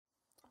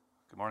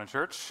Morning,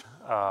 church.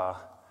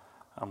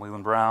 I'm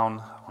Leland Brown,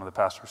 one of the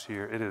pastors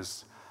here. It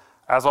is,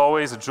 as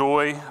always, a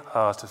joy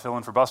to fill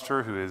in for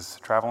Buster, who is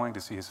traveling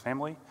to see his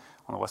family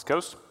on the West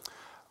Coast.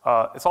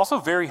 It's also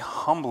very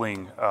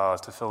humbling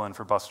to fill in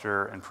for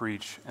Buster and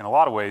preach in a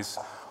lot of ways.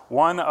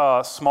 One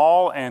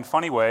small and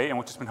funny way, and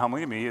which has been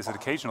humbling to me, is that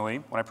occasionally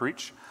when I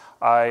preach,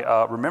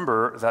 I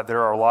remember that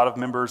there are a lot of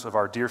members of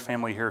our dear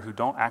family here who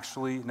don't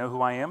actually know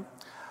who I am.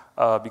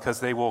 Because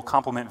they will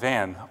compliment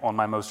Van on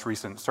my most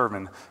recent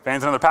sermon.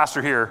 Van's another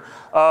pastor here.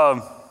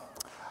 I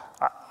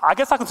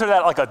guess I consider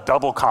that like a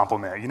double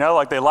compliment, you know?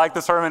 Like they like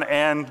the sermon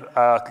and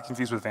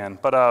confused with Van.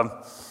 But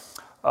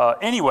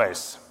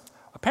anyways,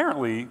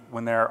 apparently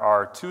when there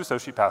are two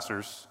associate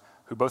pastors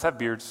who both have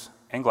beards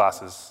and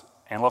glasses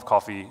and love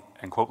coffee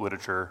and quote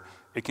literature,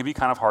 it can be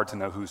kind of hard to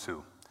know who's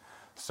who.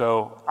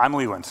 So I'm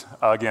Leland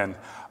again.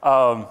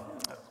 But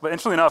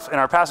interestingly enough, in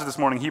our passage this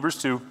morning,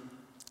 Hebrews 2,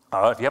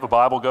 if you have a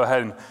Bible, go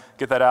ahead and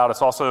get that out.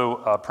 It's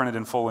also printed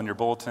in full in your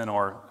bulletin,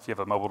 or if you have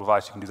a mobile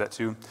device, you can do that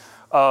too.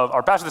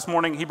 Our passage this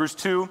morning, Hebrews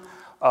 2,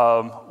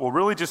 will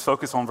really just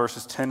focus on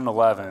verses 10 and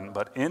 11.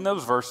 But in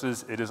those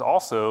verses, it is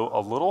also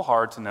a little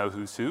hard to know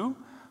who's who.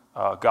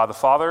 God the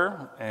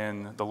Father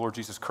and the Lord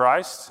Jesus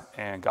Christ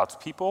and God's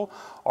people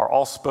are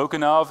all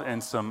spoken of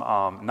in some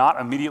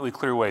not immediately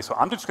clear ways. So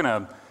I'm just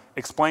going to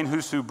explain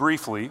who's who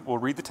briefly. We'll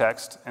read the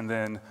text, and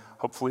then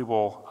hopefully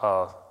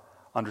we'll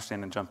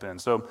understand and jump in.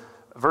 So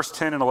verse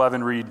 10 and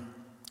 11 read,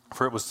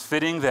 "For it was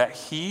fitting that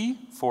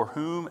he, for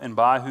whom and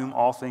by whom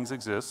all things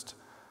exist,"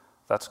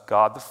 that's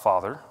God the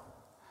Father,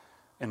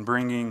 "in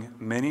bringing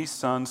many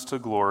sons to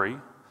glory,"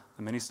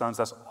 the many sons,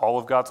 that's all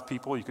of God's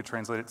people. You could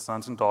translate it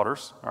sons and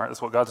daughters. All right,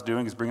 that's what God's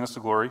doing, is bringing us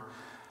to glory.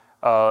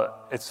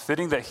 It's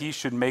fitting that he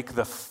should make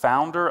the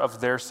founder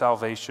of their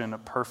salvation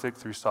perfect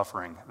through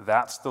suffering.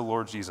 That's the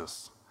Lord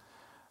Jesus.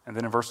 And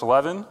then in verse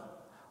 11,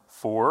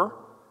 "For,"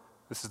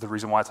 this is the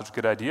reason why it's such a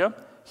good idea,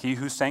 "he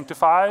who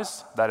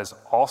sanctifies," that is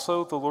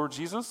also the Lord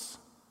Jesus,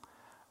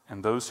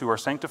 "and those who are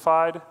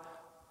sanctified,"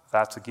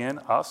 that's again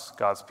us,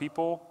 God's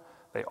people,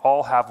 "they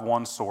all have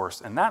one source."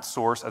 And that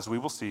source, as we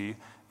will see,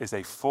 is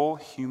a full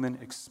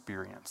human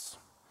experience.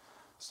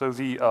 So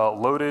the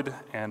loaded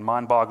and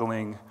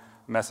mind-boggling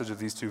message of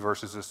these two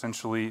verses is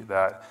essentially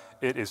that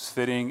it is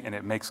fitting and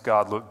it makes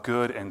God look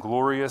good and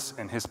glorious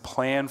in his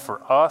plan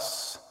for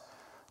us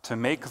to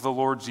make the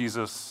Lord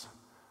Jesus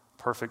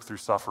perfect through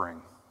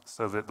suffering,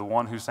 so that the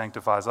one who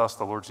sanctifies us,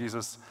 the Lord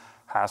Jesus,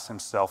 has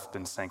himself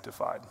been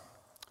sanctified.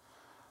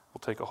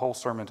 We'll take a whole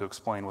sermon to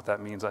explain what that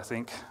means, I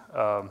think.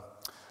 But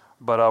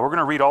we're going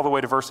to read all the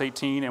way to verse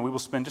 18, and we will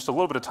spend just a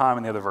little bit of time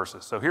in the other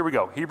verses. So here we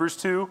go. Hebrews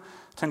 2,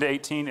 10 to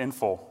 18 in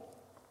full.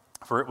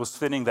 "For it was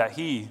fitting that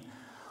he,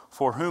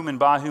 for whom and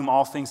by whom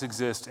all things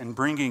exist, in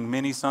bringing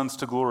many sons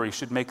to glory,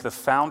 should make the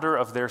founder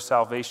of their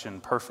salvation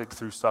perfect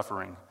through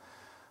suffering.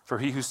 For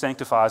he who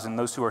sanctifies and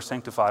those who are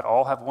sanctified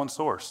all have one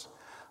source.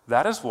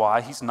 That is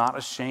why he's not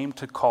ashamed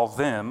to call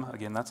them,"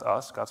 again, that's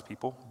us, God's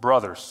people,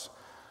 "brothers,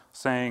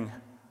 saying,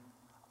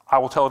 'I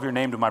will tell of your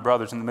name to my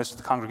brothers. In the midst of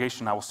the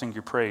congregation, I will sing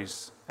your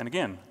praise. And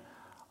again,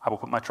 I will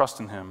put my trust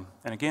in him.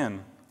 And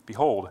again,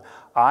 behold,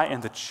 I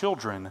and the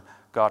children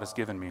God has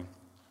given me.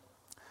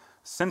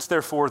 Since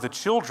therefore the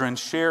children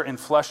share in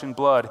flesh and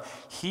blood,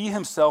 he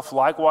himself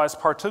likewise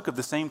partook of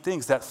the same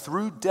things, that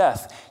through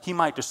death he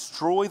might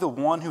destroy the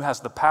one who has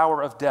the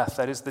power of death,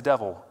 that is the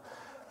devil,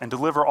 and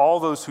deliver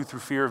all those who through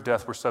fear of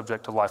death were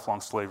subject to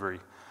lifelong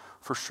slavery.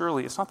 For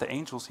surely it's not the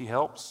angels he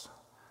helps,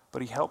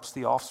 but he helps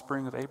the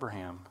offspring of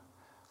Abraham.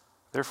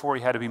 Therefore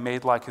he had to be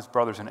made like his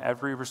brothers in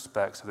every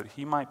respect, so that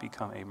he might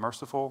become a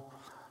merciful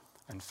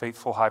and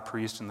faithful high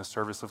priest in the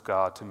service of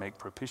God, to make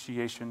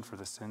propitiation for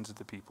the sins of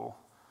the people.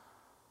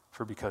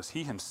 For because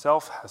he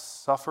himself has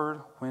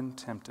suffered when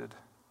tempted,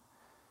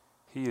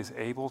 he is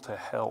able to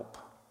help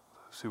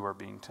those who are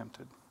being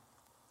tempted."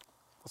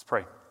 Let's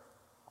pray.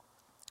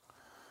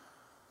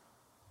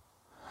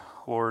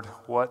 Lord,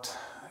 what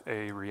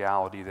a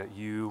reality that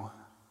you,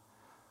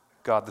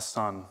 God the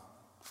Son,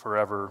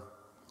 forever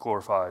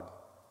glorified,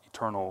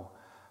 eternal,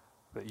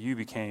 that you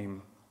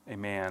became a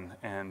man,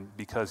 and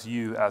because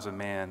you as a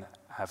man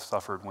have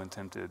suffered when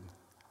tempted,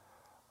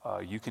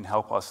 you can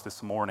help us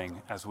this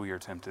morning as we are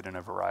tempted in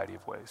a variety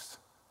of ways.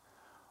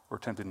 We're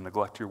tempted to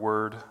neglect your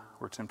word.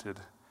 We're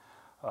tempted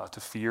to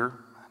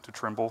fear, to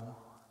tremble.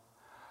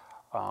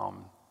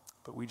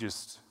 But we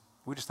just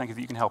thank you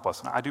that you can help us.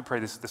 And I do pray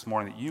this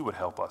morning that you would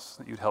help us,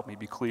 that you'd help me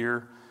be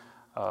clear,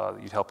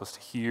 that you'd help us to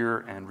hear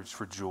and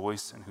just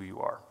rejoice in who you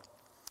are.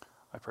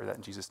 I pray that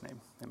in Jesus' name.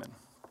 Amen.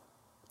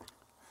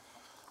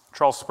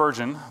 Charles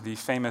Spurgeon, the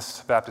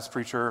famous Baptist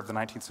preacher of the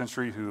 19th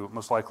century, who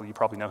most likely you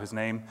probably know his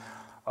name,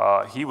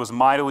 he was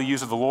mightily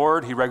used of the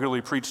Lord. He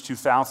regularly preached to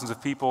thousands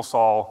of people,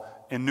 saw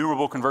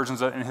innumerable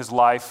conversions in his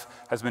life,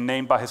 has been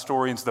named by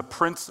historians the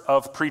Prince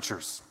of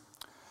Preachers.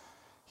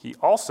 He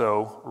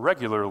also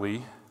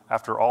regularly,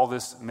 after all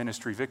this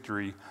ministry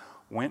victory,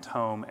 went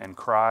home and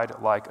cried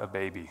like a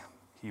baby.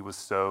 He was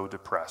so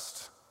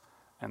depressed,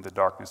 and the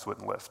darkness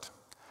wouldn't lift.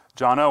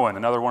 John Owen,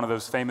 another one of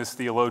those famous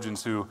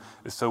theologians who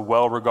is so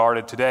well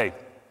regarded today,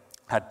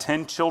 had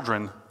 10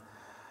 children,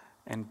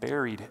 and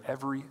buried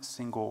every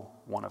single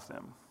one of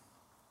them.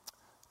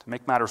 To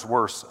make matters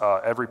worse,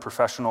 every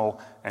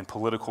professional and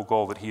political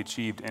goal that he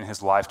achieved in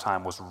his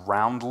lifetime was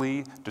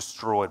roundly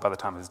destroyed by the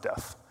time of his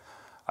death.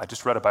 I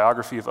just read a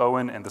biography of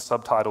Owen, and the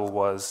subtitle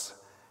was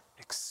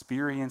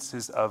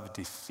Experiences of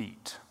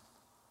Defeat.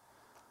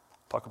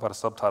 Talk about a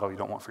subtitle you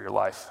don't want for your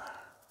life.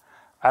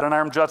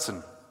 Adoniram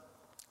Judson,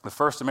 the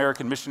first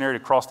American missionary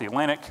to cross the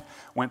Atlantic,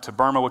 went to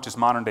Burma, which is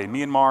modern-day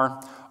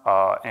Myanmar,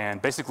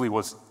 and basically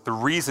was the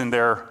reason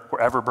there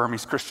were ever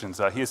Burmese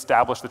Christians. He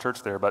established the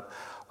church there, but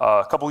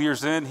a couple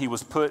years in, he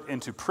was put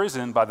into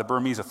prison by the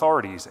Burmese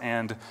authorities,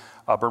 and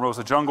Burma was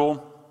a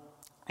jungle,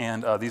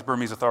 and these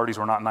Burmese authorities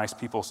were not nice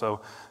people,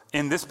 so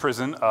in this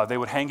prison, they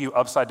would hang you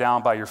upside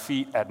down by your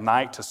feet at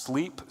night to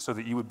sleep so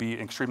that you would be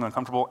extremely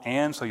uncomfortable,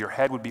 and so your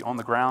head would be on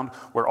the ground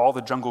where all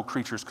the jungle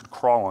creatures could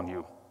crawl on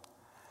you.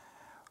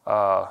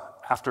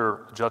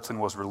 After Judson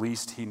was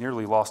released, he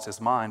nearly lost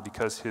his mind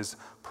because his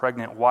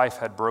pregnant wife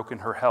had broken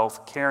her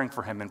health caring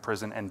for him in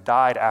prison and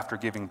died after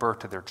giving birth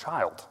to their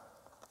child.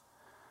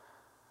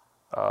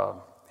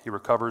 He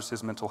recovers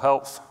his mental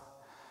health.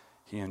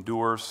 He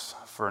endures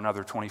for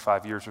another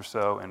 25 years or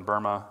so in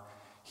Burma.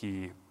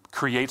 He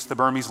creates the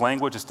Burmese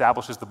language,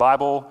 establishes the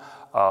Bible,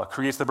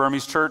 creates the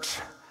Burmese church,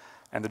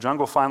 and the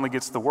jungle finally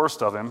gets the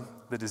worst of him.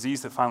 The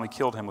disease that finally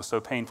killed him was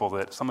so painful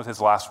that some of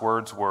his last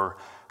words were,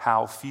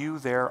 "How few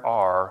there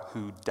are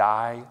who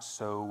die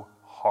so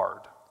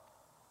hard."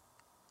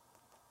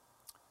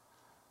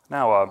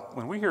 Now,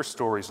 when we hear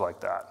stories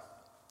like that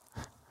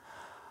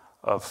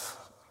of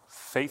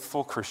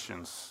faithful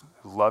Christians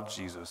who loved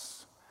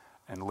Jesus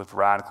and lived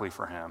radically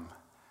for him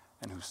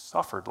and who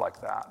suffered like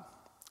that,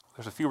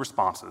 there's a few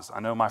responses. I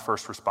know my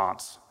first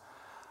response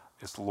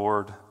is,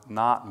 Lord,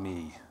 not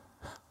me.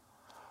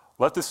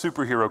 Let the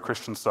superhero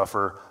Christian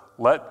suffer.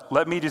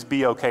 Let me just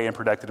be okay and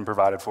protected and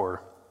provided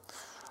for.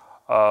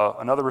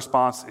 Another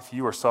response, if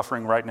you are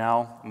suffering right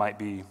now, might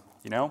be,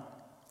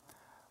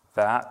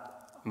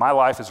 that my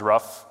life is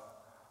rough,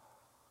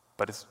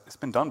 but it's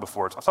been done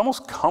before. It's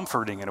almost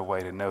comforting in a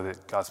way to know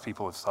that God's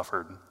people have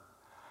suffered.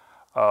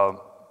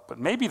 But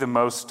maybe the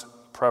most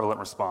prevalent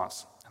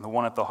response, and the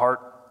one at the heart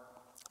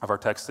of our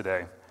text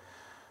today,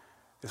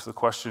 is the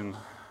question,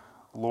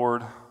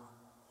 Lord,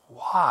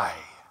 why?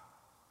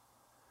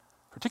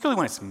 Particularly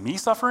when it's me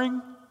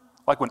suffering,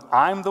 like when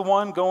I'm the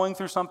one going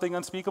through something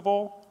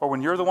unspeakable, or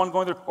when you're the one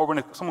going through, or when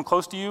it's someone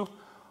close to you.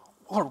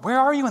 Lord, where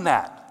are you in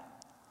that?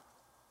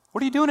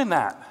 What are you doing in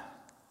that?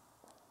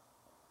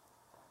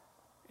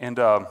 And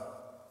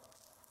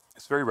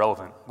it's very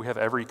relevant. We have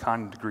every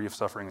kind of degree of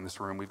suffering in this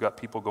room. We've got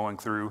people going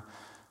through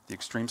the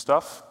extreme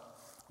stuff.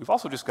 We've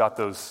also just got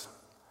those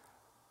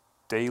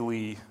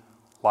daily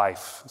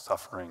life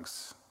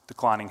sufferings,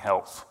 declining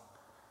health.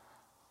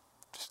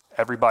 Just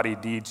everybody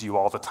needs you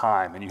all the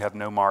time, and you have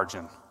no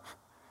margin.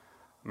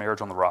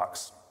 Marriage on the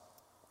rocks.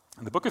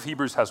 And the book of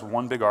Hebrews has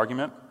one big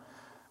argument,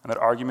 and that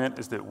argument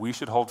is that we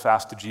should hold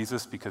fast to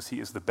Jesus because he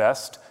is the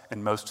best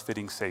and most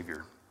fitting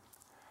Savior.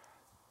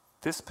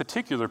 This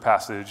particular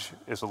passage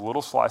is a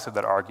little slice of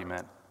that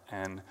argument,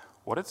 and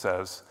what it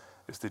says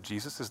is that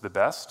Jesus is the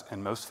best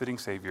and most fitting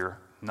Savior,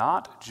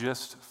 not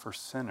just for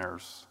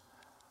sinners,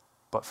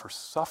 but for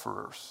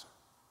sufferers.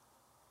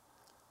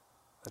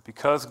 That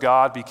because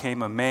God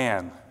became a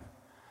man,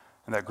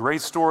 and that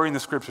great story in the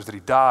scriptures that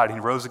he died and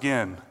he rose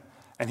again,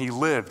 and he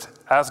lived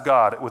as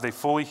God with a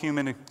fully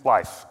human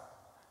life,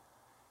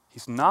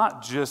 he's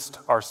not just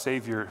our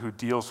Savior who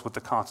deals with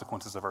the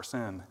consequences of our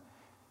sin.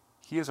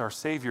 He is our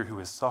Savior who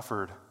has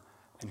suffered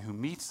and who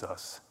meets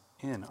us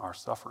in our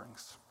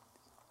sufferings.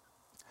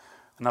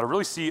 And now to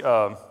really see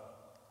how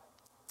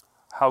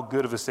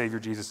good of a Savior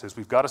Jesus is,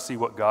 we've got to see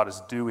what God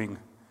is doing,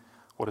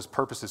 what his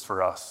purpose is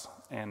for us,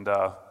 and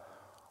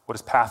what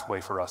his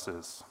pathway for us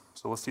is.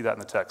 So let's see that in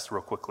the text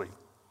real quickly.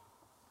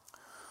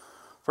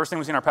 First thing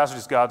we see in our passage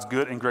is God's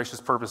good and gracious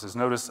purposes.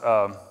 Notice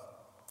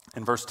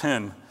in verse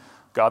 10,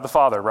 God the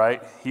Father,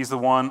 right? He's the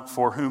one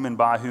for whom and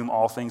by whom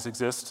all things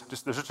exist.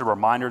 There's just a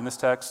reminder in this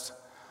text.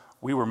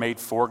 We were made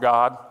for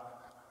God.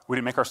 We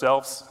didn't make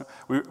ourselves.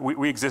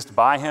 We exist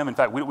by him. In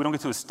fact, we don't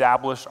get to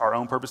establish our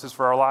own purposes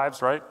for our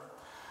lives, right?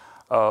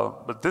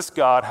 But this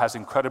God has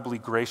incredibly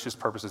gracious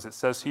purposes. It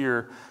says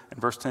here in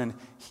verse 10,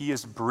 he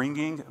is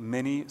bringing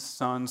many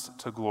sons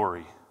to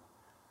glory.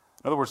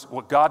 In other words,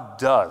 what God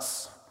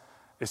does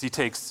is he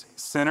takes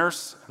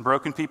sinners and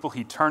broken people,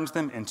 he turns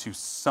them into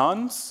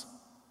sons,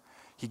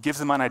 he gives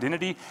them an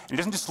identity, and he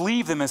doesn't just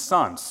leave them as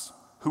sons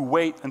who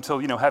wait until,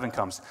 heaven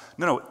comes.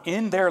 No,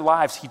 in their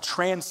lives, he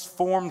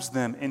transforms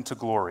them into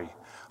glory.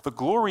 The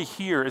glory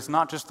here is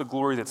not just the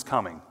glory that's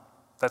coming.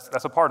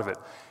 That's a part of it.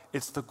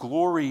 It's the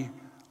glory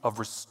of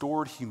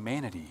restored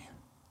humanity,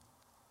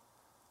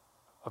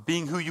 of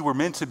being who you were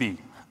meant to be,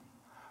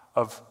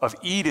 of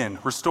Eden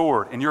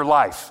restored in your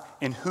life,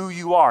 in who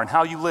you are and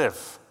how you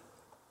live.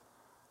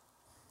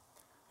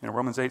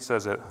 Romans 8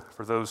 says that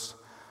for those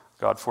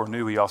God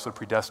foreknew, he also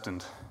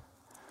predestined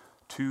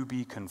to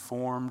be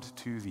conformed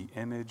to the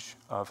image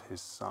of his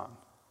Son.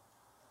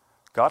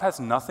 God has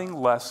nothing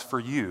less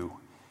for you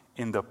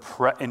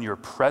in your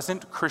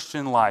present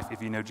Christian life,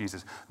 if you know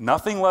Jesus,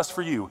 nothing less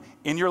for you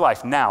in your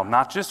life now,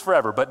 not just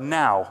forever, but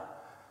now,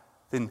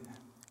 then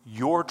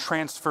your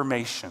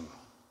transformation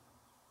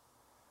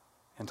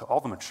into all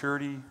the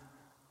maturity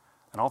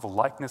and all the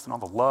likeness and all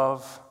the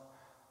love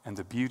and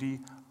the beauty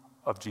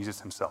of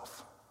Jesus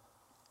himself.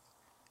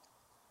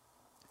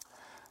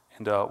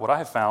 And what I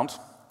have found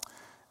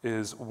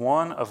is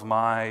one of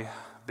my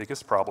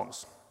biggest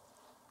problems.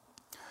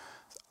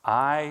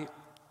 I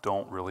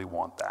don't really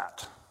want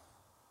that,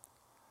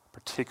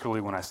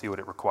 particularly when I see what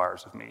it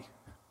requires of me.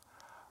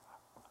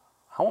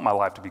 I want my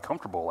life to be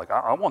comfortable. Like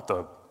I want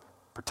the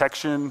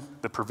protection,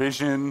 the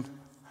provision.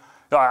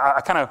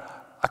 I kind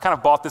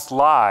of bought this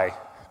lie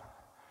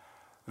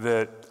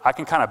that I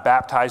can kind of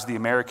baptize the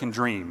American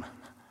dream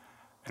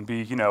and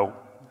be,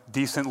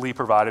 decently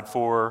provided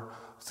for,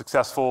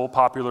 successful,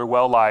 popular,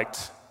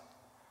 well-liked.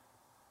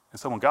 And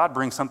so when God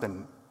brings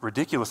something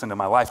ridiculous into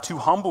my life to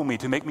humble me,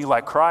 to make me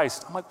like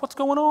Christ, I'm like, what's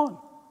going on?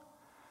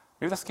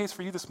 Maybe that's the case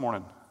for you this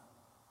morning.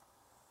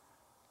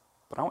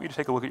 But I want you to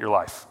take a look at your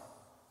life.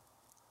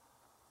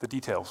 The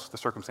details, the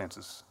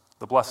circumstances,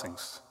 the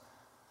blessings,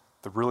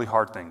 the really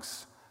hard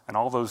things, and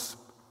all those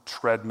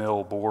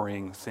treadmill,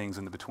 boring things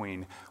in the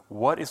between.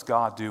 What is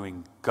God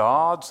doing?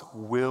 God's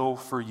will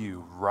for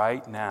you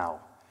right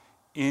now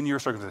in your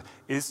circumstances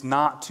is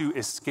not to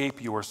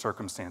escape your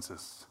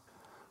circumstances,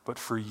 but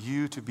for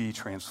you to be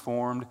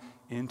transformed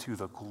into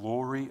the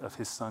glory of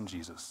his son,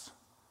 Jesus.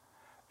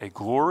 A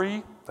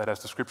glory that,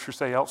 as the scriptures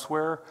say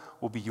elsewhere,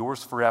 will be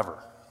yours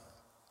forever.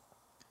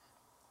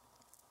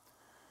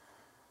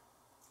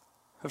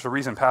 There's a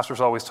reason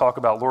pastors always talk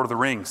about Lord of the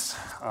Rings.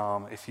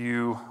 If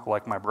you,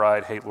 like my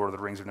bride, hate Lord of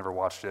the Rings, you've never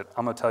watched it,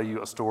 I'm going to tell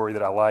you a story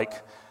that I like,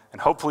 and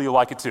hopefully you'll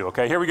like it too.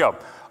 Okay, here we go.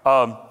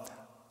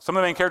 Some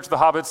of the main characters of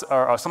the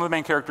Hobbits, some of the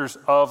main characters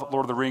of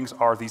Lord of the Rings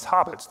are these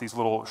hobbits, these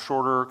little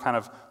shorter, kind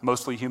of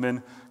mostly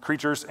human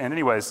creatures. And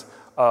anyways,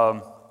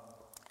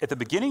 at the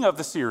beginning of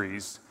the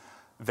series,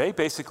 they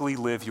basically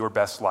live your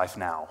best life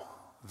now.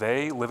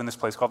 They live in this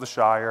place called the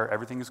Shire.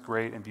 Everything is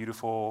great and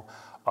beautiful.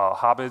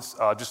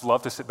 Hobbits just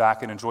love to sit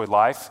back and enjoy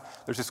life.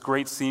 There's this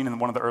great scene in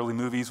one of the early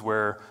movies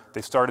where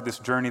they started this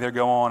journey they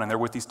go on, and they're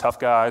with these tough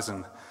guys,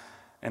 and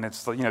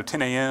it's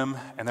 10 a.m.,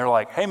 and they're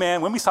like, hey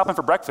man, when we stopping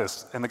for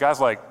breakfast? And the guy's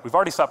like, we've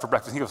already stopped for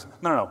breakfast. And he goes,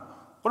 no.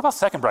 What about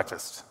second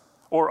breakfast?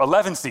 Or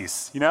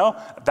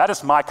 11Cs, That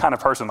is my kind of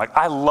person. Like,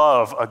 I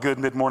love a good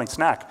mid-morning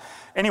snack.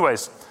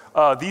 Anyways,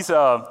 these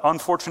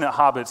unfortunate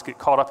hobbits get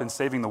caught up in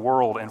saving the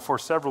world, and for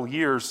several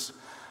years,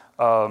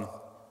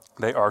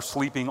 they are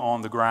sleeping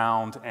on the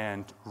ground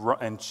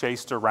and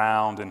chased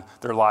around, and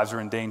their lives are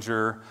in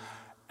danger.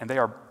 And they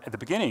are, at the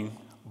beginning,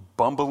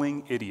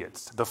 bumbling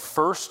idiots. The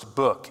first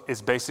book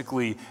is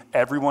basically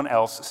everyone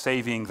else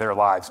saving their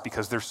lives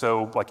because they're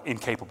so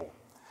incapable.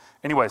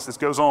 Anyways, this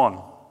goes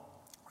on.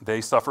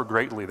 They suffer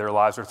greatly. Their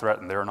lives are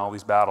threatened. They're in all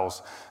these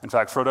battles. In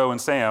fact, Frodo and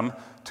Sam,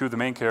 two of the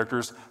main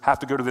characters, have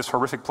to go to this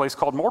horrific place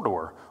called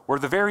Mordor, where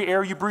the very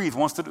air you breathe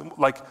wants to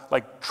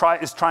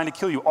is trying to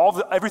kill you.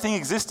 Everything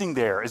existing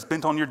there is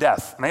bent on your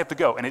death, and they have to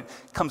go. And it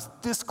comes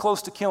this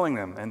close to killing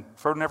them, and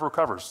Frodo never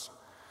recovers.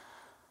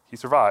 He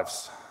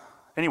survives.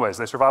 Anyways,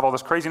 they survive all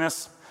this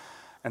craziness,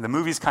 and the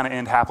movies kind of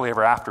end happily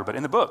ever after. But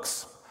in the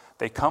books,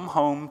 they come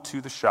home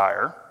to the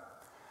Shire,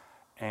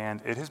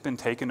 and it has been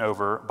taken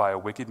over by a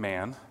wicked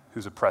man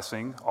who's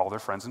oppressing all their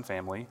friends and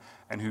family,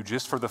 and who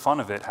just for the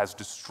fun of it has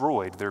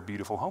destroyed their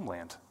beautiful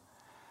homeland.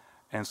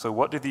 And so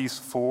what do these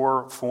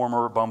four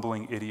former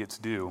bumbling idiots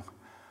do?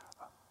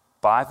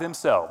 By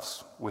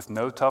themselves, with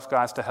no tough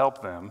guys to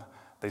help them,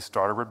 they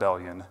start a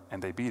rebellion,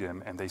 and they beat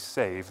him, and they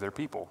save their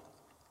people.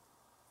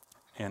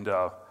 And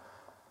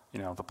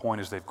the point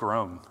is they've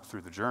grown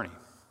through the journey.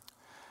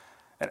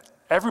 And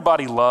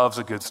everybody loves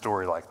a good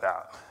story like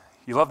that.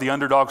 You love the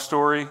underdog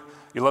story.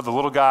 You love the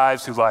little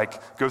guys who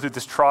go through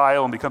this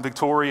trial and become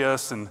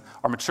victorious and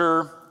are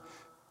mature.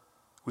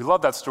 We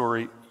love that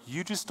story.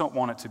 You just don't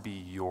want it to be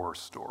your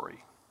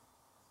story.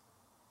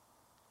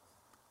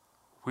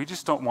 We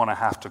just don't want to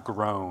have to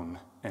groan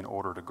in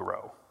order to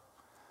grow.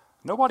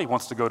 Nobody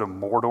wants to go to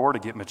Mordor to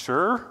get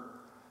mature.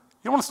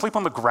 You don't want to sleep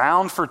on the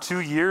ground for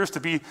 2 years to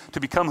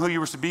become who you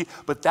were to be.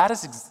 But that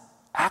is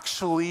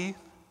actually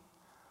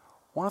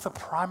one of the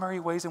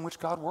primary ways in which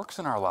God works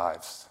in our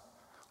lives.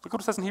 Look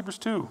what it says in Hebrews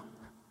 2.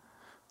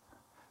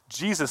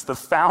 Jesus, the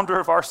founder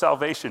of our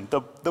salvation,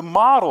 the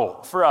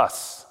model for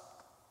us,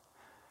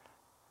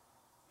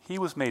 he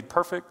was made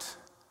perfect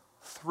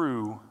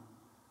through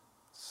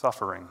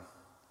suffering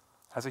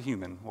as a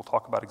human. We'll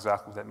talk about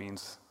exactly what that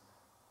means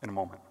in a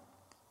moment.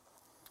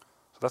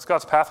 So that's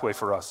God's pathway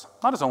for us.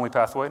 Not his only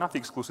pathway, not the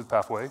exclusive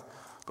pathway,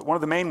 but one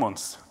of the main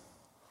ones.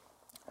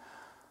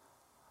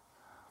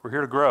 We're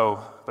here to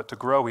grow, but to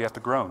grow, we have to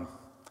groan.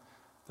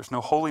 There's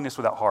no holiness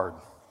without hard.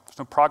 There's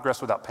no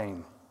progress without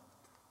pain.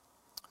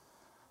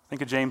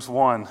 Think of James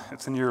 1.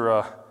 It's in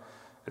your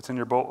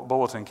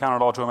bulletin.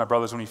 Count it all joy, my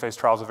brothers, when you face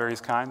trials of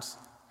various kinds.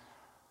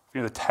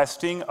 The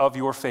testing of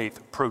your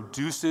faith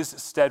produces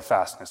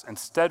steadfastness, and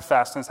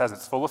steadfastness has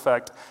its full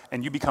effect,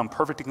 and you become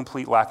perfect and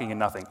complete, lacking in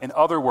nothing. In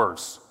other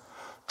words,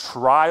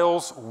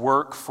 Trials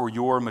work for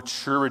your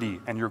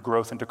maturity and your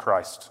growth into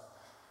Christ.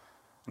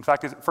 In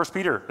fact, 1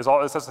 Peter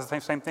it says the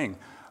same thing.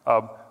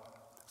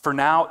 For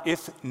now,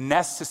 if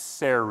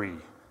necessary,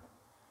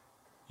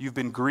 you've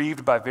been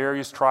grieved by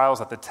various trials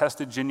that the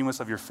tested genuineness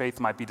of your faith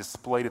might be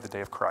displayed at the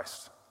day of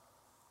Christ.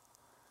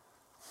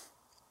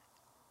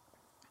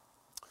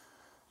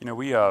 You know,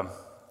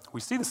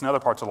 we see this in other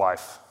parts of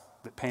life,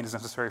 that pain is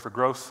necessary for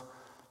growth.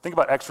 Think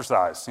about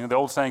exercise. You know, the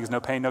old saying is no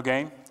pain, no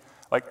gain.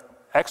 Like,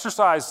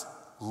 exercise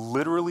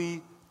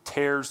literally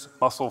tears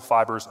muscle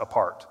fibers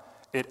apart.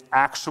 It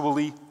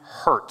actually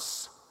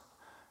hurts.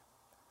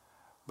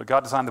 But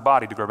God designed the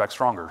body to grow back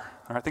stronger.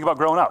 All right, think about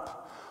growing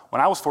up.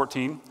 When I was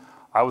 14,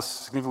 I was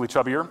significantly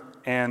chubbier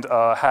and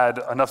had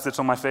enough zits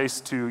on my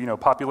face to,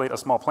 populate a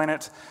small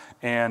planet.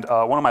 And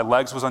one of my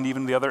legs was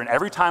uneven than the other. And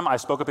every time I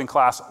spoke up in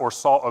class or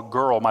saw a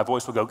girl, my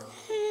voice would go,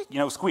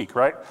 squeak,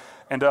 right?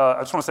 And I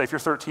just want to say, if you're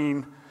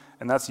 13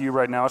 and that's you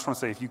right now, I just want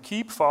to say, if you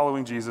keep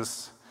following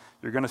Jesus,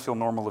 you're going to feel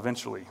normal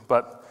eventually.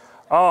 But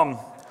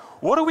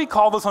what do we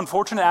call those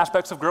unfortunate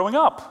aspects of growing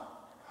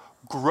up?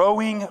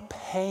 Growing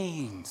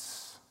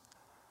pains.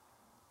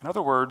 In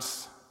other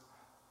words,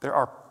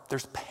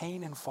 there's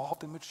pain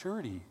involved in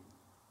maturity.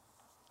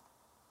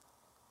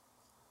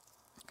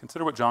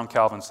 Consider what John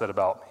Calvin said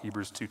about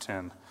Hebrews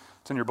 2:10.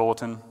 It's in your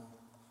bulletin.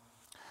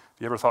 If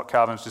you ever thought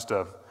Calvin was just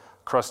a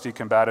crusty,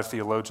 combative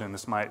theologian,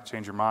 this might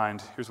change your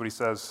mind. Here's what he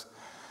says.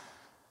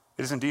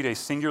 It is indeed a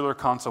singular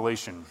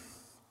consolation,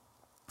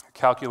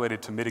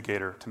 calculated to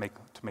mitigate or to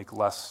make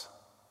less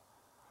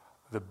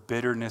the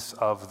bitterness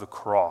of the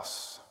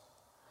cross.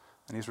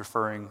 And he's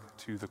referring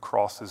to the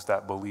crosses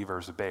that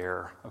believers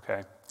bear,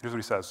 okay? Here's what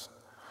he says.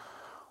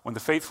 When the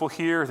faithful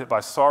hear that by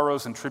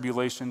sorrows and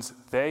tribulations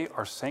they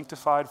are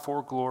sanctified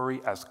for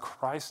glory as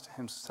Christ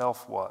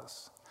himself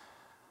was,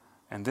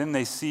 and then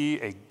they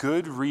see a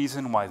good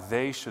reason why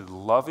they should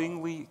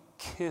lovingly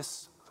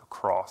kiss the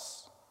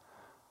cross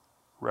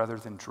rather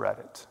than dread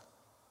it.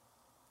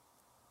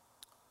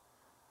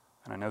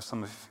 And I know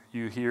some of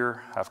you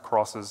here have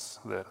crosses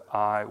that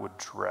I would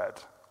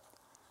dread.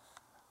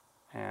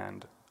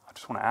 And I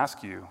just want to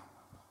ask you,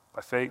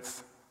 by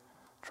faith,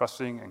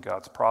 trusting in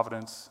God's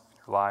providence in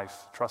your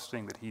life,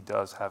 trusting that he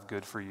does have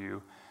good for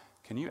you,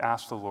 can you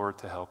ask the Lord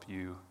to help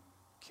you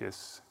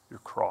kiss your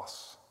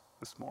cross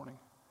this morning?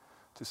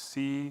 To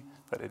see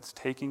that it's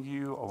taking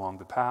you along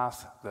the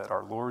path that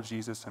our Lord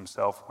Jesus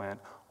himself went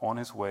on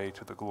his way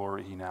to the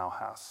glory he now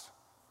has.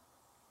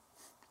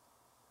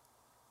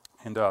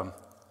 And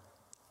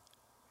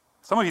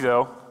some of you,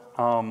 though,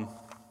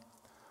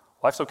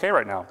 life's okay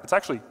right now. It's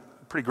actually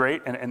pretty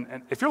great.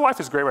 And if your life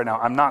is great right now,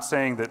 I'm not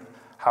saying that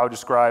how I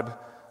describe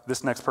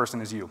this next person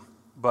is you.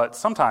 But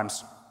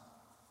sometimes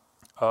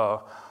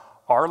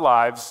our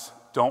lives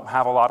don't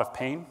have a lot of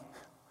pain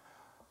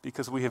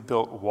because we have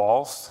built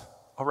walls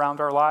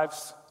around our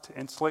lives to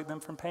insulate them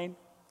from pain.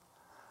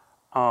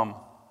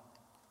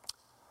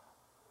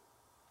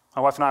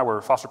 My wife and I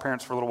were foster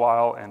parents for a little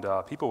while, and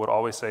people would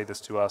always say this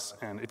to us.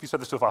 And if you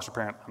said this to a foster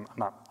parent,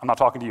 I'm not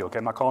talking to you, okay?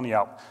 I'm not calling you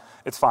out.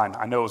 It's fine.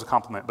 I know it was a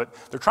compliment. But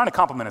they're trying to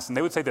compliment us, and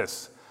they would say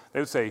this. They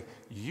would say,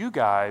 you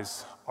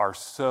guys are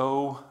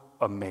so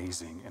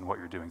amazing in what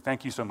you're doing.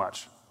 Thank you so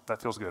much.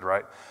 That feels good,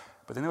 right?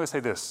 But then they would say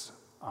this.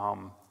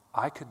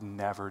 I could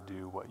never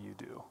do what you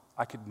do.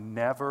 I could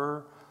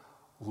never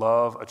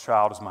love a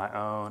child as my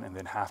own and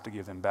then have to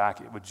give them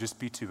back. It would just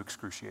be too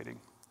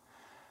excruciating.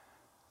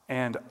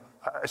 And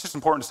it's just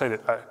important to say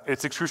that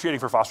it's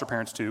excruciating for foster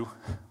parents too.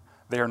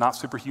 They are not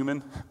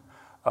superhuman.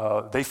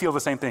 They feel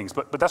the same things,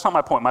 but that's not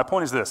my point. My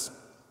point is this.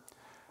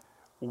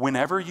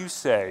 Whenever you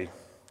say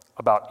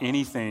about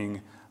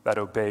anything that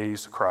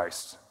obeys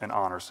Christ and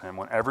honors him,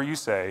 whenever you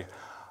say,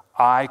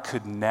 I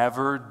could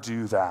never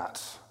do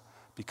that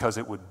because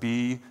it would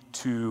be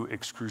too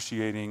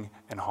excruciating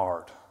and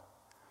hard,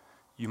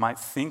 you might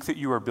think that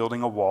you are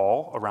building a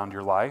wall around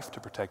your life to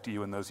protect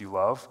you and those you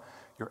love.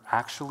 You're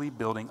actually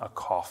building a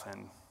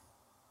coffin.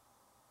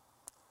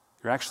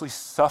 You're actually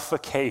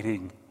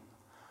suffocating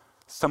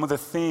some of the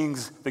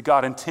things that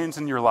God intends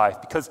in your life,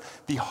 because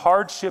the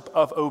hardship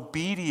of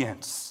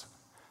obedience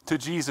to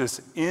Jesus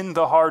in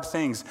the hard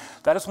things,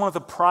 that is one of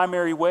the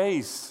primary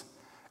ways.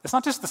 It's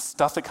not just the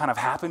stuff that kind of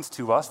happens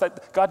to us.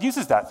 That God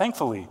uses that,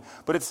 thankfully,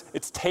 but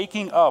it's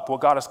taking up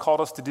what God has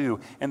called us to do,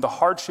 and the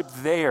hardship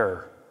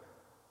there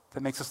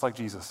that makes us like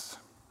Jesus.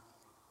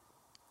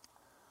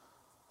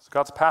 So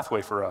God's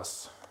pathway for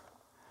us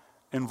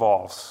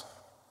involves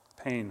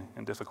pain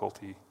and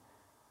difficulty.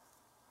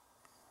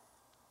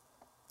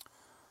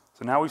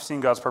 So now we've seen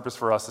God's purpose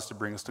for us is to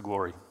bring us to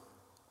glory.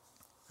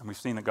 And we've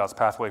seen that God's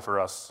pathway for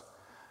us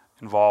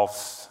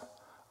involves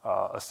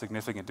a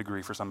significant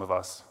degree for some of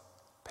us,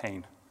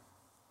 pain.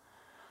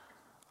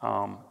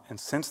 And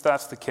since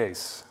that's the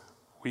case,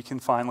 we can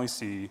finally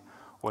see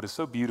what is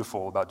so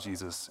beautiful about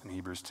Jesus in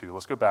Hebrews 2.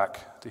 Let's go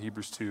back to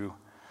Hebrews 2,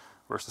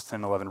 verses 10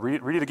 and 11.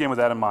 Read it again with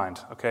that in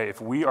mind, okay?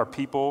 If we are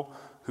people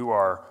who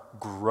are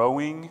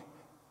growing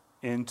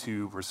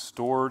into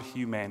restored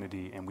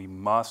humanity, and we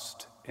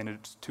must,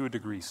 to a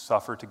degree,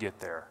 suffer to get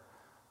there.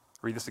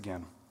 Read this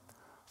again.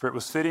 For it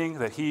was fitting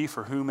that he,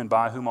 for whom and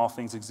by whom all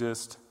things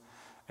exist,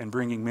 and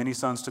bringing many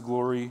sons to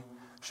glory,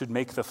 should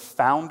make the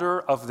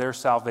founder of their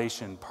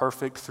salvation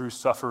perfect through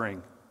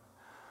suffering.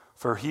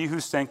 For he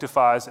who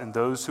sanctifies and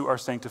those who are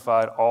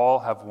sanctified all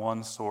have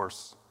one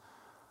source.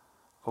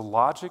 The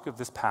logic of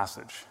this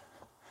passage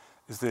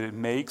is that it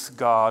makes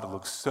God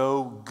look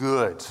so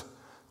good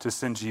to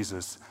send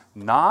Jesus,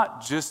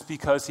 not just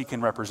because he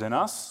can represent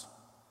us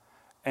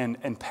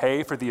and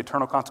pay for the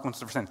eternal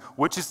consequences of sin,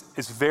 which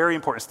is very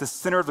important. It's the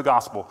center of the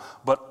gospel,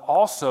 but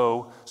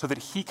also so that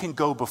he can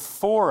go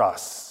before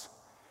us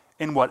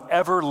in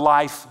whatever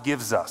life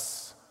gives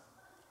us.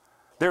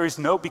 There is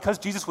no, because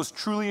Jesus was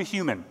truly a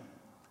human,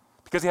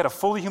 because he had a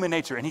fully human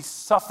nature and he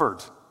suffered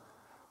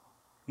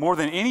more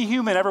than any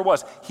human ever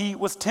was. He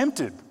was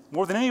tempted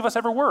more than any of us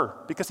ever were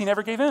because he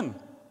never gave in.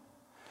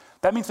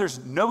 That means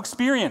there's no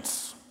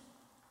experience,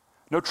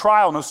 no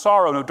trial, no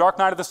sorrow, no dark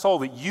night of the soul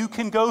that you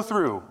can go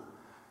through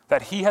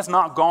that he has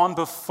not gone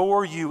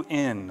before you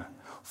in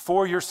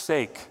for your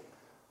sake,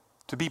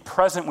 to be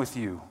present with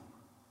you,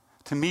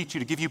 to meet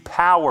you, to give you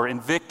power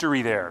and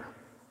victory there.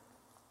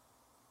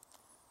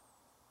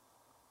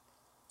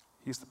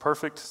 He's the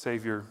perfect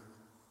Savior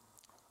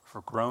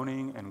for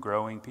groaning and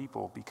growing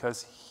people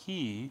because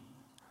he,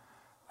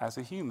 as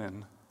a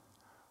human,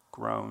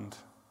 groaned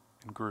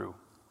and grew.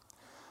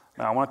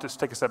 Now, I want to just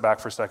take a step back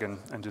for a second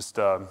and just,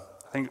 I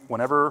think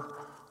whenever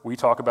we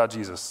talk about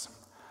Jesus,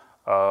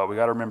 we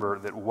got to remember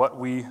that what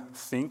we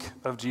think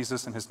of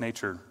Jesus and his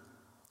nature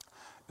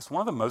is one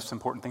of the most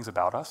important things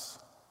about us.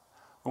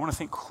 We want to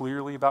think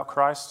clearly about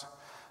Christ.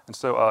 And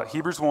so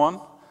Hebrews 1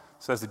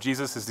 says that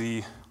Jesus is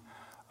he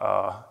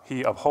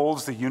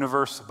upholds the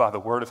universe by the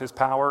word of his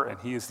power, and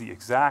he is the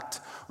exact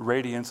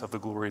radiance of the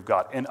glory of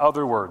God. In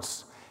other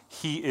words,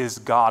 he is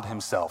God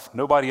himself.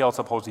 Nobody else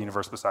upholds the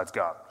universe besides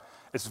God.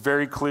 It's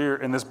very clear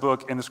in this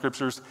book, in the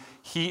scriptures,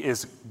 he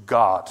is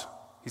God.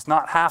 He's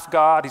not half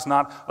God. He's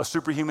not a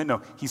superhuman.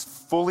 No, he's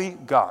fully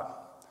God.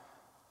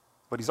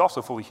 But he's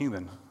also fully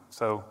human.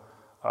 So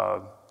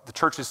the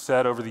church has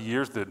said over the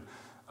years that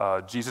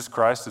Jesus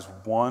Christ is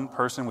one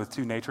person with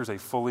two natures, a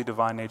fully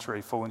divine nature,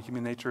 a fully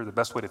human nature. The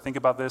best way to think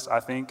about this, I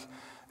think,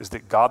 is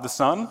that God the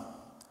Son,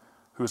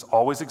 who has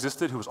always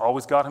existed, who was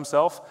always God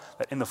himself,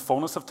 that in the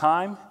fullness of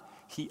time,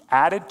 he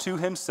added to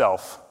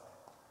himself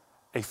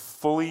a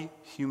fully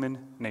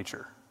human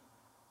nature.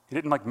 He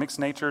didn't mix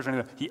natures or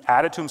anything. He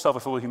added to himself a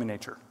fully human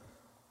nature.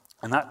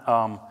 And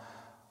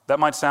that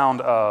might sound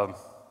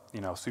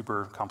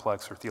super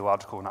complex or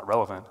theological or not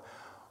relevant,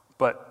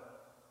 but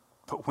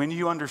when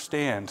you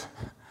understand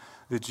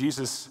that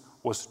Jesus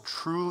was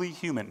truly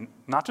human,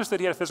 not just that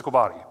he had a physical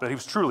body, but he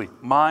was truly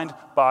mind,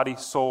 body,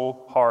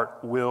 soul, heart,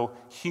 will,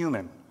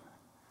 human,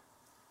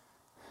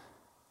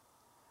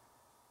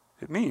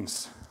 it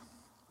means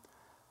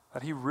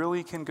that he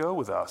really can go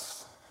with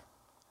us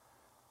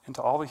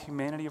into all the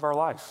humanity of our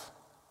life,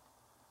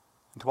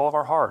 into all of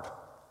our heart.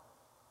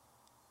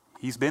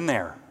 He's been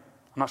there.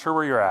 I'm not sure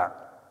where you're at.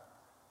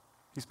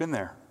 He's been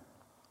there.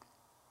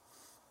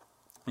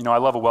 I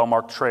love a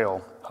well-marked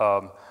trail.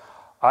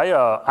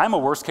 I'm a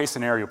worst-case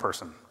scenario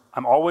person.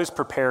 I'm always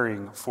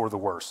preparing for the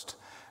worst.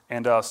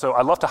 And so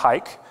I love to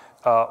hike,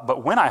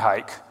 but when I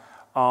hike,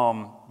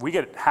 we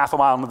get half a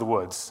mile into the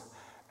woods,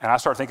 and I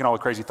start thinking all the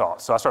crazy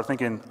thoughts. So I start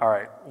thinking, all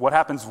right, what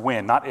happens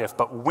when, not if,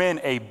 but when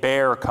a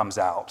bear comes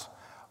out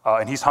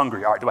and he's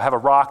hungry? All right, do I have a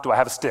rock? Do I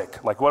have a stick?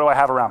 What do I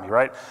have around me,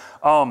 right?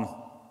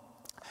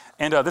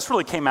 This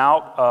really came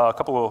out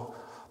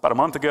about a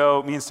month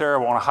ago. Me and Sarah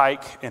were on a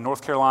hike in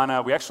North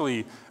Carolina.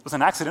 It was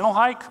an accidental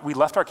hike. We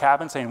left our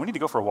cabin saying, we need to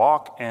go for a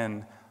walk,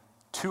 and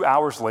 2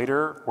 hours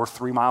later, we're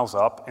 3 miles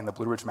up in the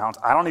Blue Ridge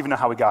Mountains. I don't even know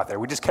how we got there.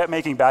 We just kept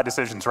making bad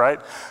decisions, right?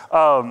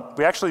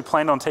 We actually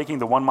planned on taking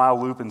the 1 mile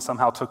loop and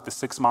somehow took the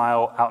 6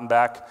 mile out and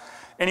back.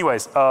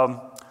 Anyways,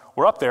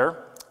 we're up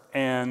there,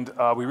 and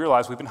we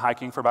realized we've been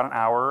hiking for about an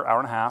hour, hour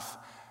and a half,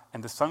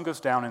 and the sun goes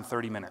down in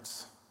 30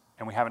 minutes,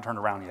 and we haven't turned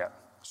around yet.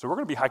 So we're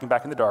going to be hiking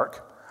back in the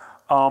dark.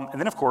 And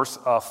then, of course,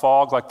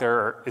 fog, like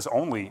there is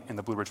only in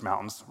the Blue Ridge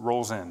Mountains,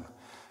 rolls in.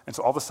 And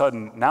so all of a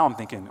sudden, now I'm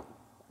thinking,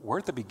 we're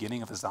at the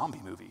beginning of a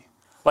zombie movie.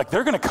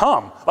 They're going to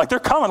come. They're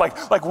coming.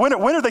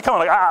 When are they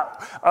coming?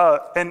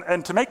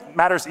 And to make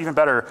matters even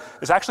better,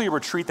 it's actually a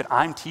retreat that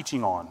I'm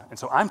teaching on. And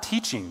so I'm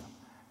teaching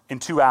in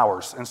 2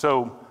 hours. And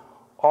so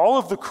all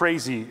of the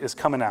crazy is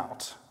coming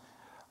out.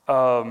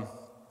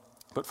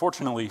 But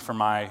fortunately for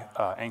my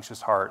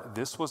anxious heart,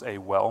 this was a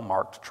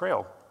well-marked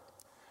trail.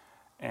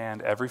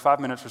 And every 5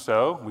 minutes or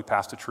so, we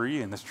passed a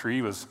tree, and this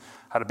tree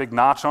had a big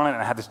notch on it,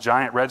 and it had this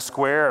giant red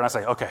square. And I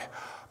say, okay,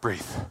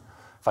 breathe.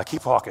 If I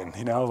keep walking,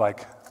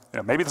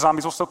 maybe the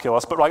zombies will still kill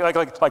us, but we're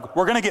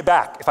going to get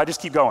back if I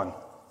just keep going.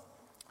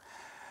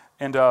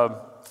 And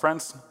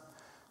friends,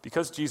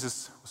 because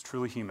Jesus was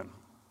truly human,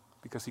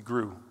 because he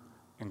grew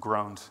and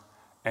groaned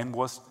and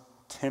was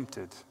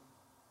tempted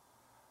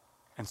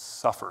and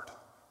suffered,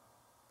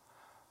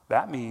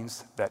 that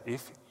means that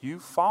if you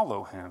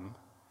follow him,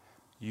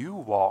 you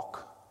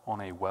walk on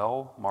a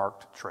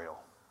well-marked trail.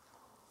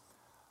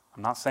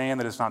 I'm not saying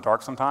that it's not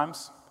dark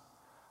sometimes.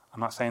 I'm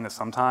not saying that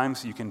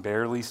sometimes you can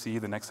barely see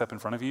the next step in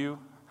front of you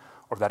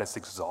or that it's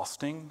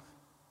exhausting,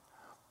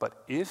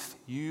 but if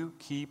you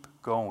keep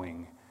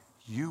going,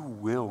 you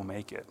will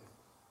make it.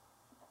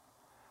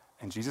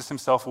 And Jesus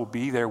himself will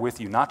be there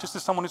with you, not just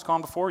as someone who's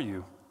gone before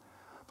you,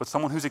 but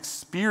someone who's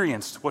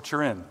experienced what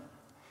you're in.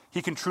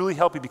 He can truly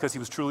help you because he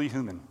was truly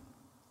human.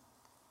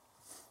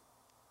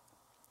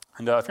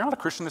 And if you're not a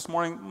Christian this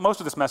morning, most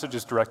of this message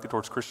is directed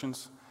towards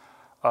Christians.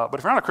 But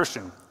if you're not a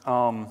Christian,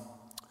 or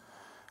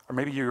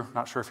maybe you're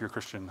not sure if you're a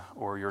Christian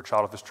or you're a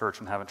child of this church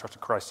and haven't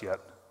trusted Christ yet,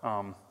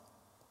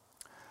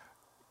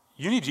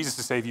 you need Jesus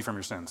to save you from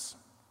your sins.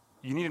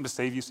 You need him to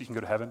save you so you can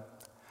go to heaven.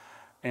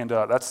 And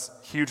that's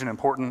huge and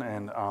important,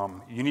 and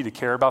you need to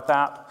care about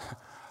that.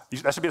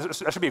 That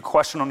should be a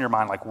question on your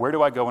mind, like, where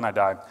do I go when I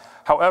die?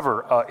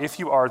 However, if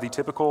you are the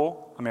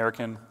typical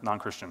American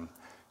non-Christian,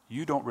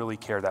 you don't really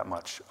care that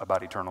much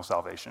about eternal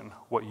salvation.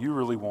 What you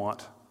really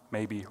want,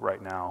 maybe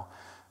right now,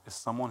 is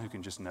someone who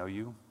can just know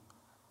you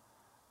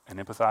and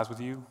empathize with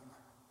you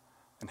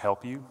and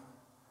help you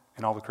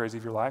in all the crazy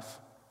of your life.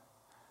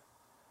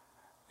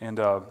 And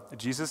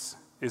Jesus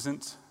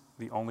isn't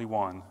the only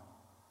one.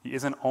 He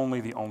isn't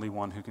only the only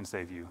one who can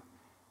save you.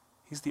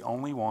 He's the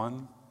only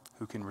one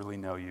who can really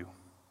know you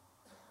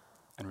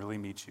and really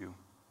meet you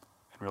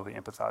and really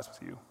empathize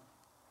with you.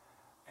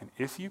 And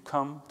if you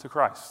come to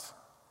Christ,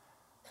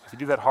 if you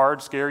do that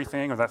hard, scary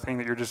thing or that thing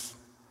that you're just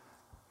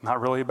not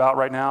really about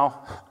right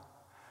now,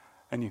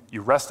 and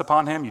you rest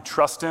upon him, you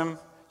trust him,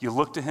 you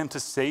look to him to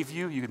save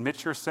you, you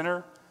admit you're a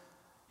sinner,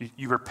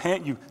 you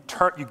repent, you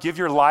give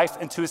your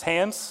life into his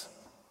hands,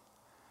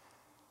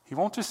 he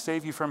won't just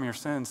save you from your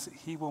sins,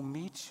 he will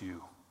meet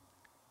you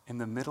in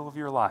the middle of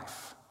your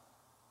life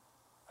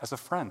as a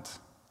friend,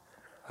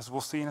 as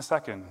we'll see in a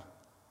second,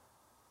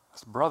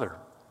 as a brother.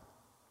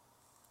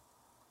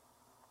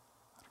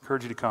 I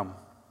encourage you to come.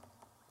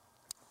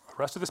 The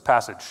rest of this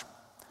passage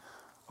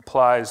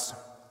applies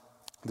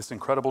this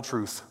incredible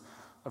truth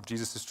of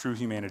Jesus' true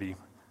humanity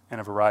in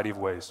a variety of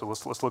ways. So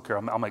let's look here.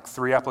 I'll make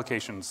 3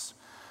 applications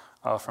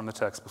from the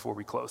text before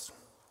we close.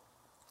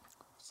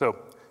 So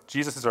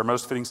Jesus is our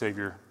most fitting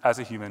Savior as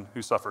a human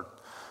who suffered.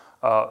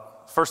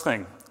 First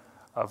thing,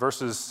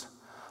 verses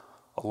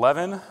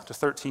 11 to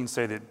 13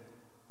 say that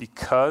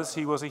because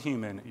he was a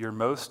human, your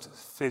most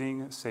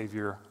fitting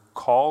Savior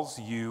calls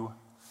you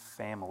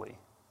family.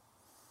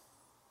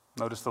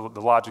 Notice the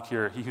logic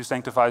here. He who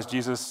sanctifies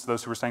Jesus,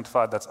 those who are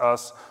sanctified, that's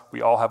us.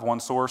 We all have one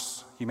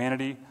source,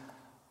 humanity.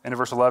 And in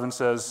verse 11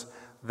 says,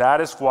 that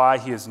is why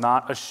he is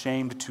not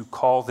ashamed to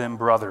call them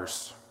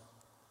brothers.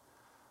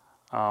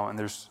 And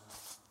there's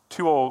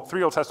 3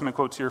 Old Testament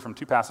quotes here from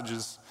 2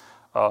 passages.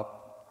 All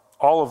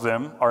of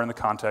them are in the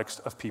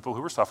context of people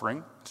who are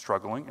suffering,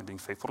 struggling, and being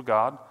faithful to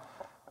God,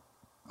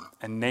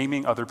 and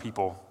naming other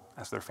people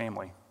as their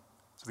family.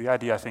 So the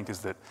idea, I think,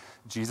 is that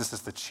Jesus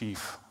is the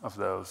chief of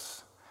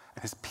those,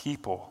 and his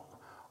people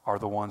are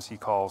the ones he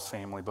calls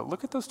family. But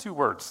look at those 2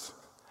 words,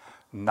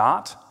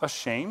 not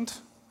ashamed,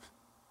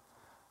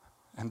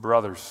 and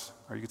brothers,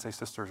 or you could say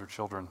sisters or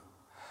children.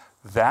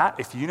 That,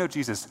 if you know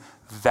Jesus,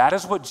 that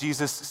is what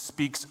Jesus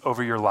speaks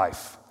over your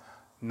life.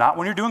 Not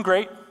when you're doing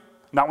great,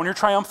 not when you're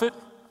triumphant,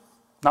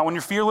 not when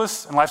you're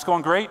fearless and life's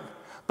going great,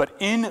 but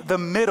in the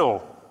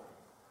middle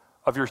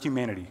of your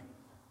humanity.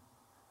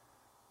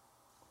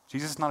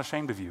 Jesus is not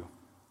ashamed of you.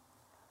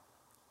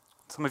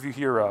 Some of you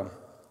here,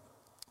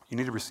 you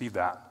need to receive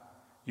that.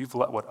 You've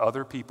let what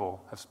other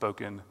people have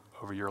spoken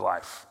over your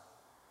life.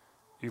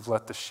 You've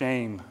let the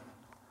shame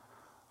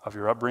of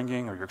your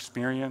upbringing or your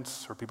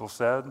experience or people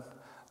said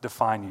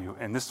define you.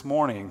 And this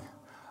morning,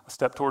 a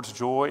step towards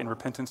joy and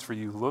repentance for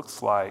you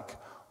looks like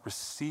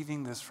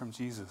receiving this from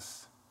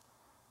Jesus.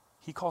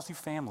 He calls you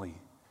family.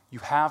 You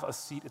have a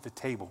seat at the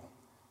table.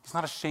 He's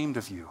not ashamed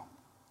of you.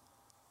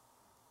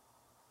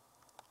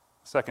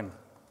 Second,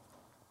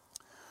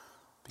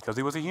 because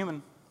he was a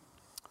human,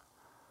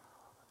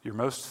 your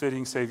most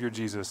fitting Savior,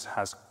 Jesus,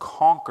 has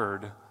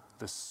conquered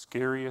the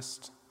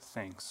scariest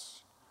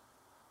things.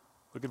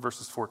 Look at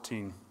verses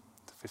 14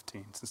 to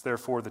 15. Since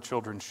therefore the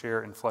children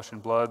share in flesh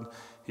and blood,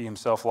 he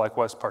himself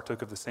likewise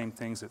partook of the same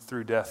things, that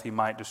through death he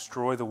might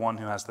destroy the one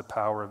who has the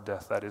power of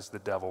death, that is, the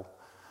devil,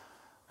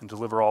 and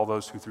deliver all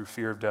those who through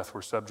fear of death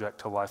were subject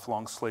to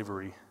lifelong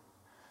slavery.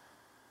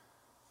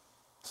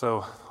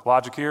 So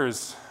logic here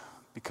is,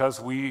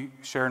 because we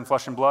share in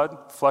flesh and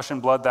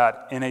blood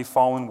that in a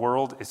fallen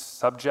world is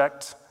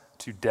subject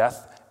to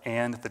death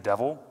and the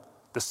devil,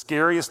 the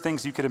scariest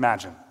things you could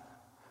imagine,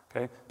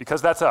 okay?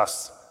 Because that's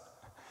us.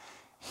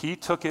 He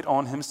took it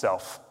on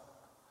himself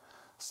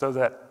so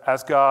that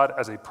as God,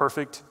 as a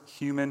perfect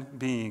human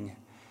being,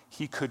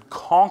 he could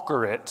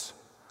conquer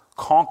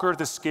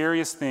the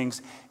scariest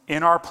things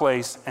in our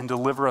place and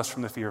deliver us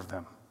from the fear of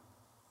them.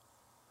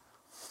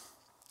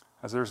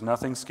 As there's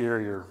nothing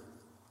scarier than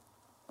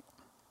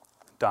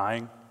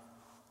dying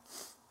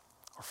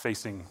or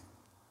facing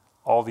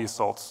all the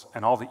assaults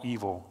and all the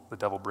evil the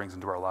devil brings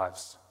into our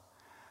lives.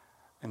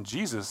 And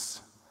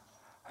Jesus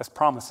has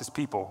promised his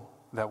people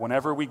that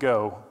whenever we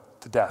go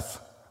to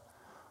death,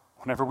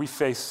 whenever we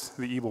face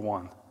the evil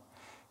one,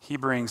 He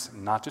brings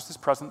not just his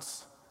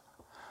presence,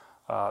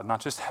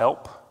 not just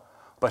help,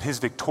 but his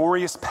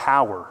victorious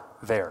power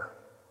there.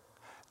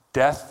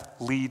 Death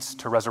leads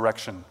to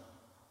resurrection.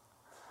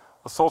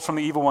 The souls from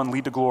the evil one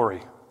lead to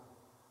glory.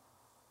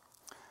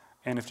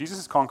 And if Jesus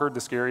has conquered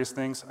the scariest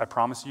things, I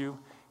promise you,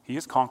 he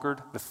has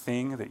conquered the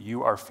thing that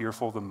you are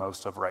fearful the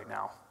most of right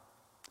now.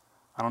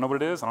 I don't know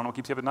what it is. I don't know what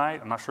keeps you up at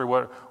night. I'm not sure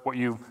what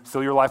you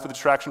fill your life with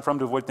distraction from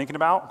to avoid thinking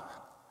about.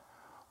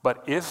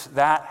 But if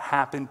that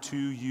happened to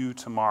you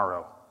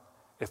tomorrow,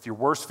 if your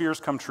worst fears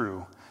come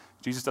true,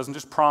 Jesus doesn't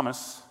just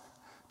promise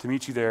to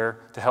meet you there,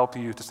 to help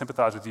you, to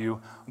sympathize with you,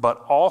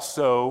 but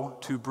also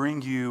to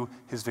bring you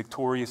his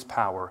victorious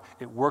power.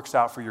 It works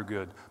out for your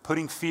good.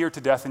 Putting fear to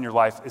death in your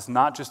life is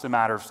not just a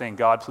matter of saying,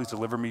 God, please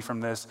deliver me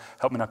from this.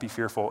 Help me not be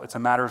fearful. It's a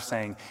matter of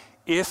saying,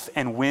 if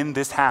and when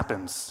this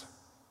happens,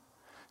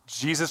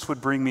 Jesus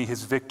would bring me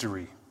his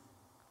victory.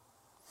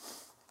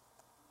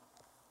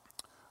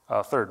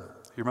 Third,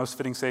 your most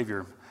fitting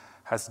Savior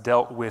has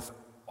dealt with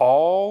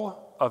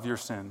all of your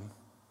sin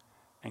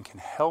and can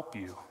help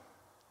you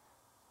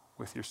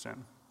with your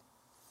sin.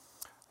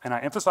 And I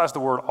emphasize the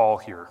word all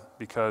here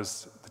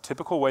because the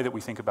typical way that we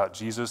think about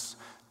Jesus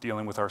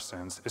dealing with our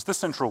sins is the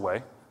central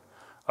way.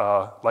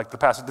 Like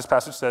this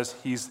passage says,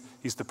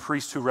 he's the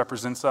priest who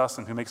represents us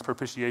and who makes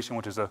propitiation,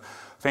 which is a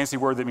fancy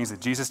word that means that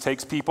Jesus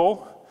takes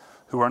people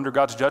who are under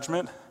God's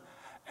judgment,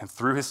 and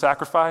through his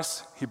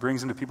sacrifice, he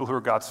brings them to people who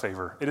are God's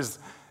favor. It is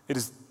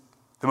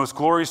the most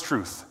glorious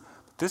truth.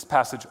 This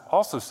passage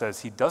also says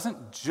he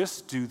doesn't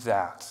just do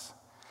that.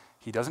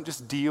 He doesn't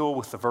just deal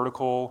with the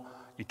vertical,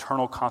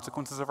 eternal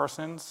consequences of our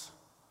sins.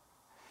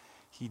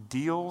 He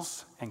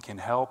deals and can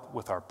help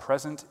with our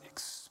present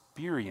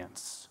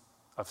experience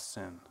of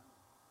sin.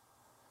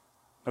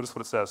 Notice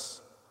what it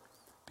says.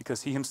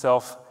 Because he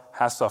himself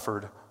has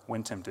suffered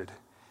when tempted,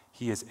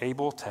 he is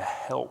able to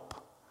help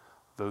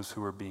those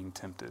who are being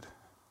tempted.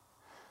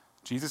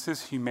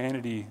 Jesus'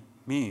 humanity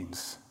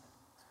means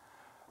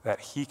that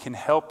he can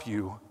help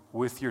you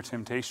with your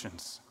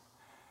temptations.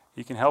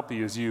 He can help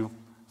you as you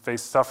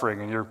face suffering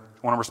and you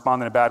want to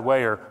respond in a bad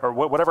way or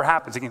whatever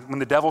happens. When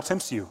the devil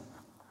tempts you,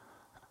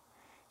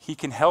 he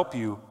can help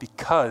you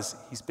because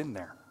he's been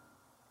there.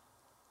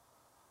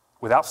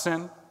 Without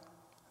sin,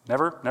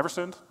 never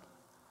sinned.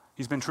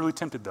 He's been truly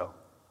tempted though.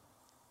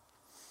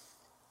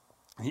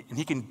 And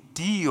he can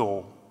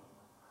deal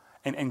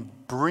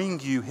and bring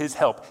you his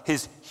help,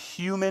 his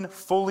human,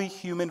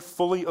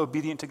 fully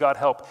obedient to God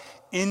help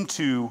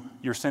into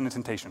your sin and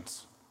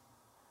temptations.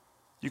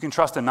 You can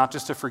trust him not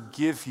just to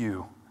forgive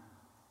you,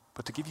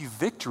 but to give you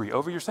victory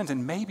over your sins.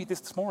 And maybe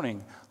this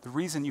morning, the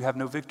reason you have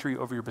no victory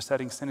over your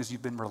besetting sin is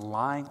you've been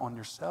relying on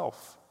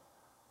yourself.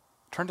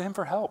 Turn to him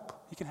for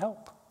help. He can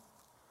help.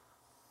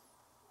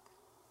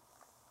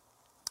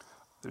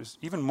 There's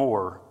even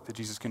more that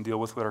Jesus can deal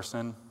with our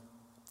sin.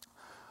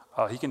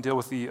 He can deal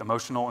with the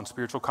emotional and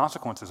spiritual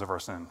consequences of our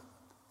sin.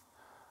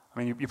 I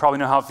mean, you probably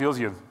know how it feels.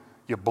 You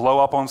blow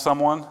up on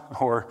someone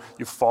or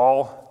you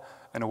fall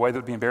in a way that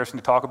would be embarrassing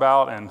to talk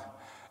about and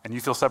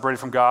you feel separated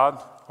from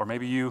God. Or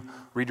maybe you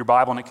read your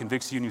Bible and it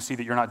convicts you and you see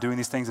that you're not doing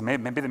these things. And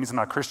maybe that means I'm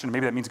not a Christian.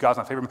 Maybe that means God's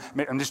not favoring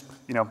me. I'm just,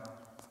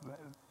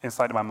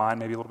 insight to my mind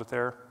maybe a little bit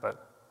there.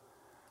 But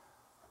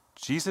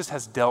Jesus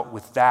has dealt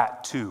with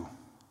that too.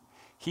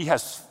 He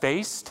has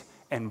faced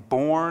and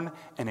borne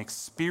and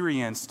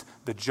experienced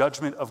the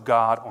judgment of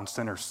God on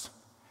sinners.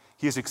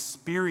 He has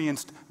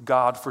experienced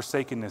God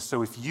forsakenness.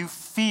 So if you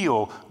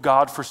feel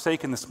God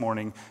forsaken this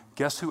morning,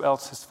 guess who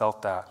else has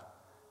felt that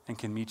and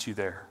can meet you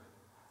there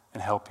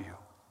and help you?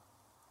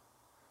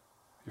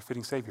 Your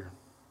fitting Savior.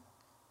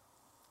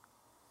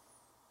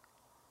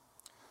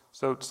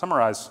 So to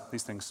summarize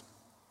these things,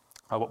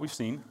 what we've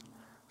seen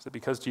is that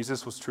because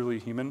Jesus was truly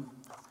human,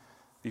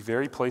 the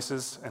very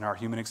places in our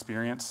human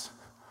experience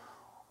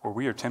where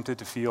we are tempted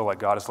to feel like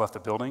God has left the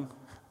building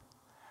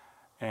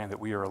and that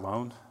we are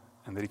alone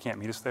and that he can't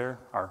meet us there,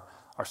 our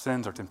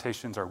sins, our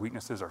temptations, our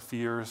weaknesses, our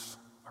fears,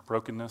 our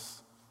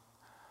brokenness,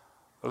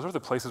 those are the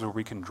places where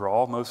we can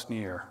draw most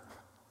near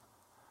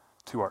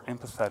to our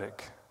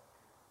empathetic,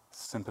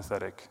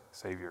 sympathetic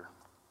Savior.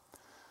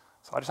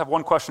 So I just have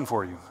one question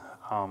for you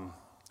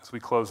as we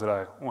close that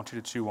I want you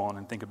to chew on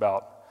and think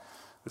about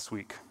this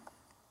week.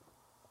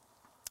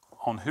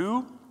 On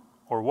who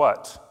or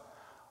what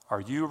are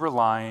you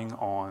relying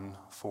on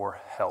for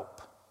help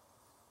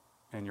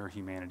in your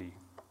humanity?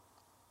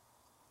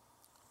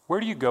 Where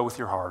do you go with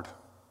your heart?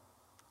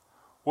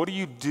 What do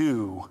you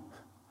do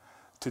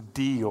to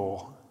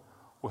deal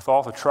with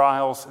all the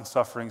trials and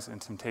sufferings and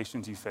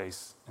temptations you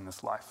face in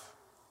this life?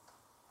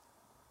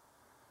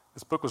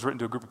 This book was written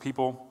to a group of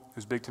people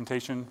whose big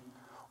temptation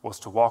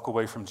was to walk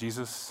away from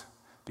Jesus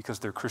because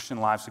their Christian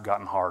lives had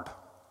gotten hard.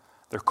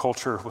 Their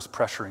culture was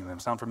pressuring them.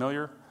 Sound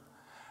familiar?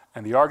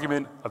 And the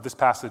argument of this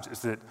passage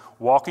is that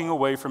walking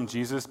away from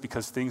Jesus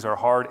because things are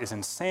hard is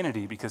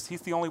insanity because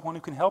he's the only one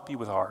who can help you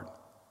with hard.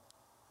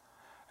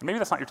 And maybe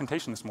that's not your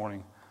temptation this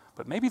morning,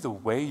 but maybe the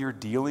way you're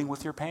dealing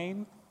with your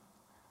pain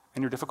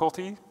and your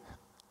difficulty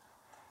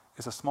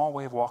is a small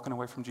way of walking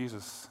away from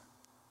Jesus.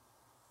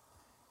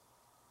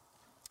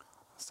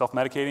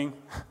 self-medicating,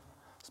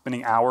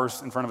 spending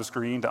hours in front of a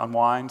screen to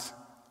unwind,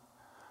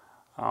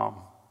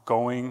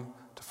 going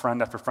to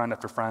friend after friend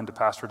after friend, to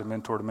pastor to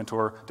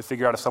mentor, to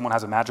figure out if someone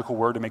has a magical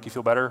word to make you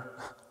feel better.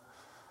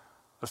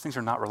 Those things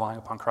are not relying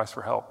upon Christ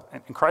for help.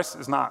 And Christ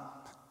is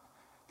not,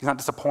 he's not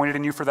disappointed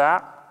in you for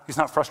that. He's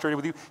not frustrated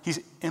with you. He's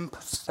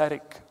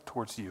empathetic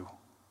towards you.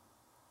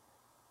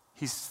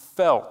 He's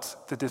felt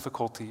the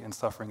difficulty and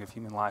suffering of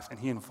human life, and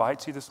he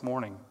invites you this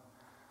morning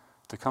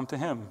to come to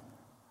him,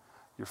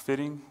 your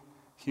fitting,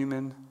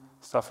 human,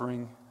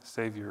 suffering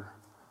Savior,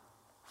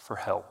 for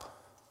help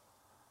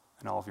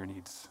in all of your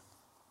needs.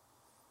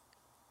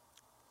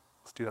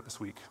 Let's do that this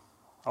week.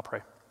 I'll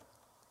pray.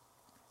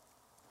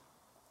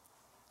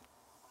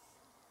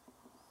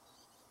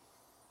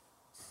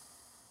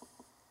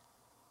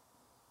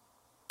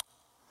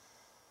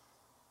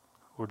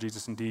 Lord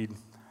Jesus, indeed,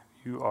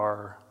 you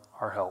are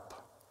our help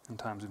in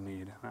times of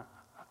need.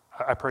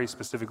 I pray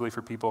specifically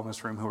for people in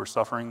this room who are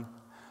suffering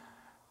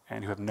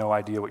and who have no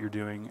idea what you're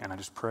doing, and I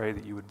just pray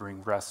that you would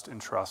bring rest and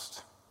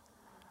trust.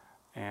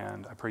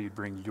 And I pray you'd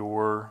bring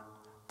your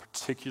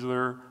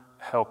particular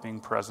helping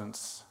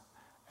presence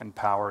and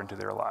power into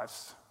their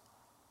lives.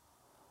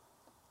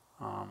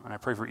 And I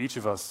pray for each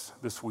of us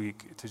this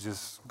week to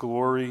just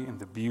glory in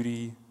the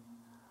beauty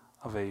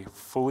of a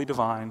fully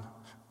divine,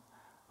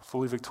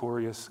 fully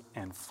victorious,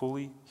 and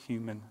fully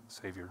human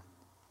Savior.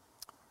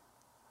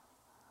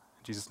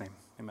 In Jesus' name,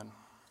 amen.